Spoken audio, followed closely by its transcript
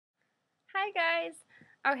Hi guys!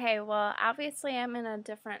 Okay, well obviously I'm in a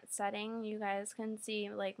different setting. You guys can see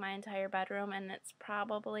like my entire bedroom and it's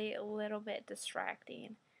probably a little bit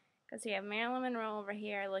distracting. Because you have Marilyn Monroe over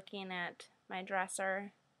here looking at my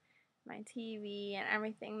dresser, my TV and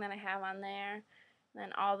everything that I have on there. And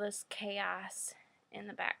then all this chaos in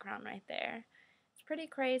the background right there. It's pretty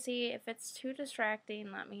crazy. If it's too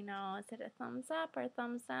distracting, let me know. Is it a thumbs up or a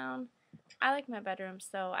thumbs down? I like my bedroom,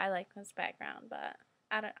 so I like this background, but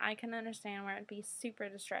I can understand where it'd be super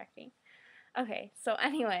distracting. Okay, so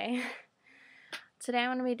anyway, today I'm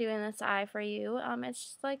going to be doing this eye for you. It's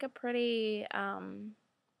just like a pretty,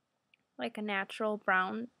 like a natural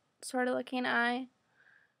brown sort of looking eye.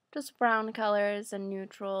 Just brown colors and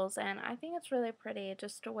neutrals, and I think it's really pretty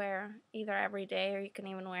just to wear either every day or you can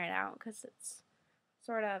even wear it out because it's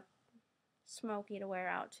sort of smoky to wear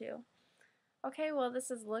out too. Okay, well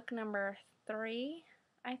this is look number 3,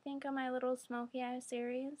 I think, on my little smoky eye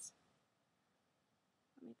series.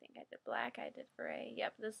 Let me think. I did black, I did gray.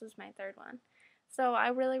 Yep, this is my third one. So I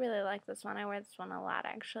really like this one. I wear this one a lot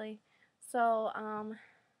actually. So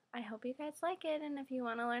I hope you guys like it, and if you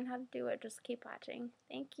want to learn how to do it, just keep watching.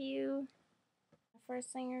 Thank you. The first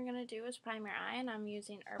thing you're going to do is prime your eye, and I'm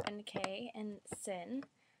using Urban Decay and Sin.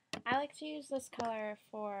 I like to use this color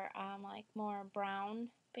for like more brown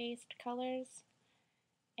based colors,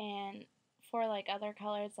 and for like other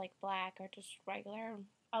colors like black or just regular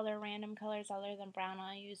other random colors other than brown,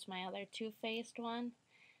 I'll use my other Too Faced one,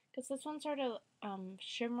 because this one's sort of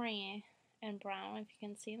shimmery and brown, if you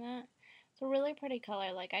can see that. It's a really pretty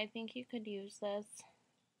color. Like, I think you could use this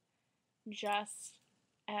just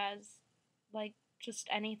as like just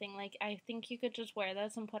anything. Like, I think you could just wear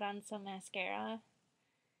this and put on some mascara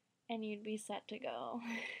and you'd be set to go.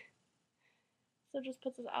 So just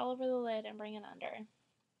put this all over the lid and bring it under.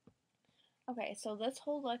 Okay, so this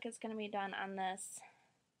whole look is going to be done on this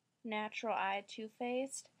Natural Eye Too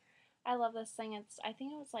Faced. I love this thing. I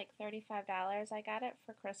think it was like $35. I got it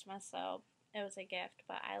for Christmas, so it was a gift,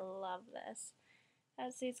 but I love this. It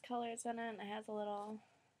has these colors in it, and it has a little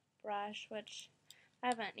brush, which I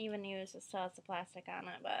haven't even used. It still has the plastic on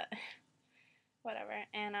it, but whatever.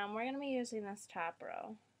 And we're going to be using this top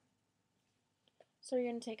row. So you're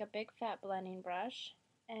going to take a big fat blending brush,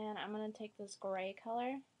 and I'm going to take this gray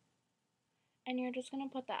color, and you're just going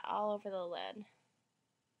to put that all over the lid.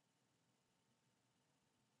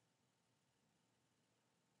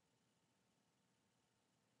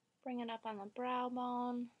 Bring it up on the brow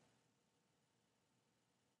bone.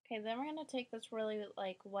 Okay, then we're going to take this really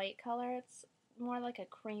like white color. It's more like a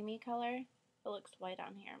creamy color. It looks white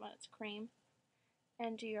on here, but it's cream.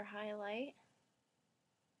 And do your highlight.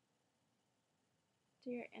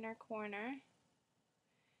 Do your inner corner.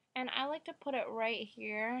 And I like to put it right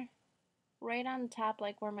here, right on top,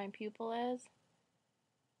 like where my pupil is.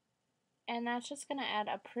 And that's just going to add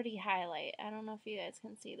a pretty highlight. I don't know if you guys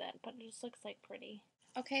can see that, but it just looks like pretty.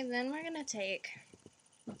 Okay, then we're going to take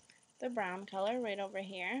the brown color right over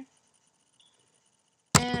here.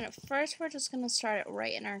 And first we're just going to start it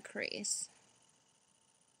right in our crease.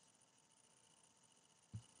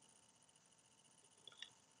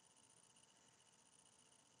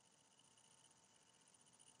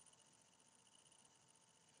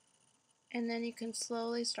 And then you can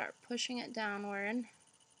slowly start pushing it downward.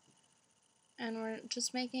 And we're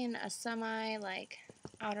just making a semi like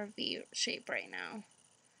outer V shape right now.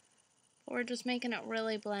 We're just making it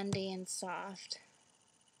really blendy and soft.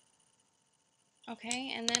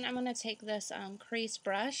 Okay, and then I'm going to take this crease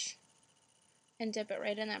brush and dip it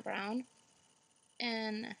right in that brown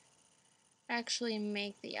and actually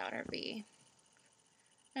make the outer V.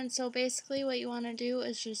 And so basically what you want to do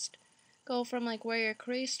is just go from like where your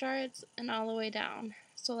crease starts and all the way down.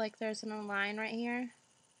 So like there's a line right here.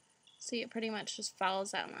 See, it pretty much just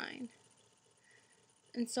follows that line.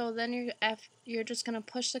 And so then you're just going to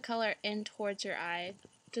push the color in towards your eye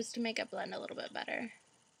just to make it blend a little bit better.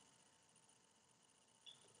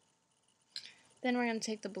 Then we're going to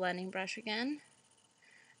take the blending brush again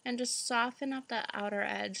and just soften up the outer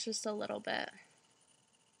edge just a little bit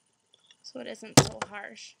so it isn't so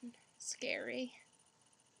harsh and scary.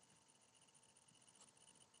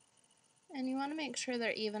 And you want to make sure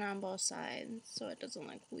they're even on both sides so it doesn't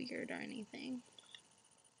look weird or anything.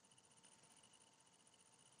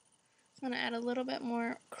 I'm going to add a little bit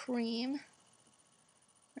more cream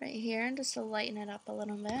right here just to lighten it up a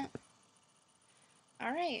little bit.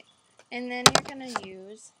 Alright, and then you're going to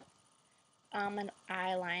use an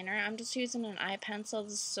eyeliner. I'm just using an eye pencil.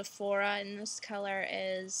 This is Sephora, and this color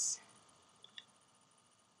is,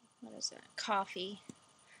 what is it? Coffee.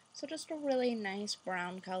 So just a really nice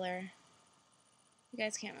brown color. You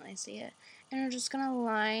guys can't really see it. And we're just going to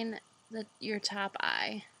line your top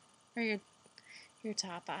eye, or your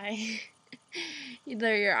top eye,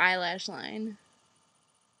 either your eyelash line.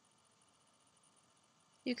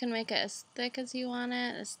 You can make it as thick as you want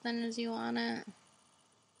it, as thin as you want it.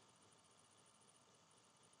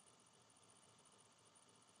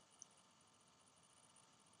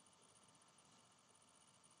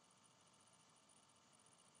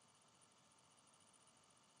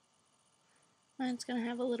 Mine's going to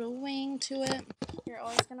have a little wing to it. You're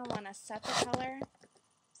always going to want to set the color,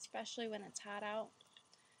 especially when it's hot out.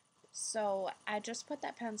 So I just put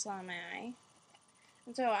that pencil on my eye.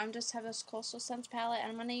 And so I'm just have this Coastal Scents palette, and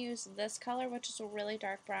I'm going to use this color, which is a really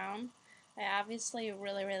dark brown. I obviously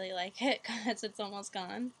really like it because it's almost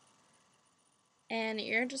gone. And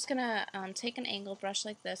you're just going to take an angled brush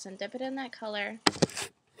like this and dip it in that color.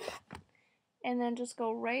 And then just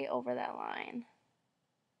go right over that line.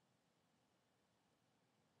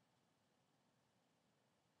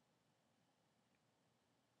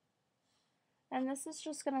 And this is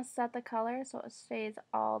just going to set the color so it stays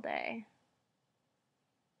all day.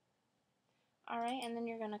 Alright, and then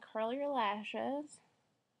you're going to curl your lashes.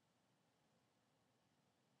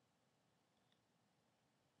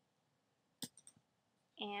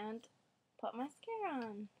 And put mascara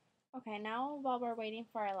on. Okay, now while we're waiting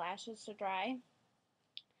for our lashes to dry,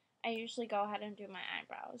 I usually go ahead and do my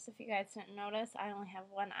eyebrows. If you guys didn't notice, I only have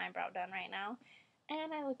one eyebrow done right now,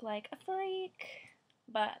 and I look like a freak,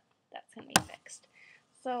 but that's going to be fixed.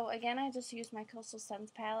 So again, I just use my Coastal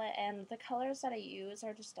Scents palette, and the colors that I use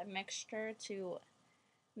are just a mixture to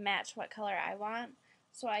match what color I want.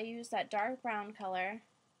 So I use that dark brown color,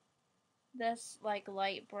 this like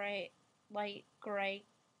light gray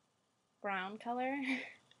brown color,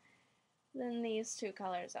 then these two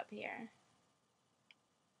colors up here.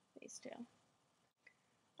 These two.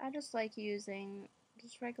 I just like using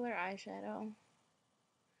just regular eyeshadow.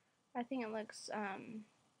 I think it looks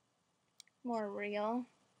more real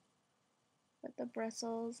with the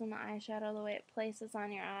bristles and the eyeshadow, the way it places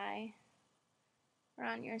on your eye or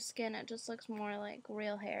on your skin. It just looks more like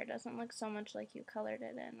real hair. It doesn't look so much like you colored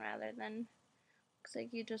it in, rather than looks like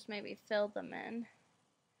you just maybe filled them in.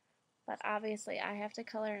 But obviously I have to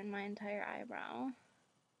color in my entire eyebrow.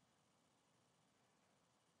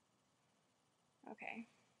 Okay,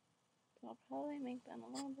 so I'll probably make them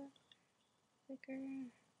a little bit thicker.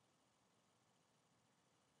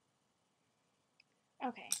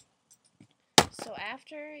 Okay, so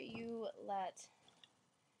after you let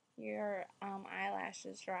your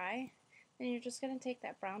eyelashes dry, then you're just going to take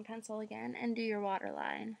that brown pencil again and do your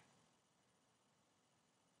waterline.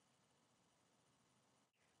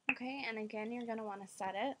 Okay, and again you're going to want to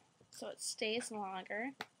set it so it stays longer.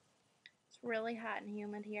 It's really hot and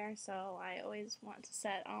humid here, so I always want to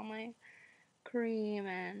set all my cream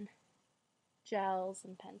and gels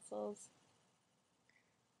and pencils.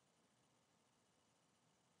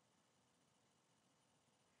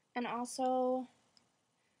 And also,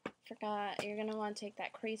 forgot, you're going to want to take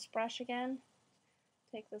that crease brush again.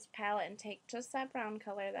 Take this palette and take just that brown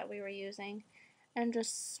color that we were using and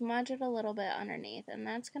just smudge it a little bit underneath, and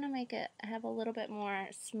that's going to make it have a little bit more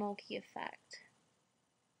smoky effect.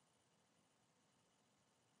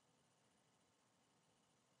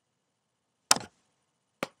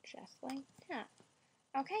 Just like that.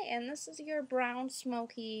 Okay, and this is your brown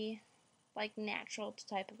smoky, like natural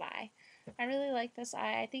type of eye. I really like this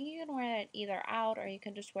eye. I think you can wear it either out or you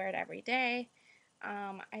can just wear it every day.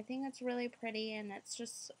 I think it's really pretty, and it's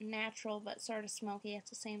just natural but sort of smoky at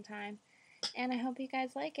the same time. And I hope you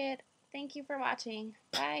guys like it. Thank you for watching.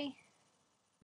 Bye.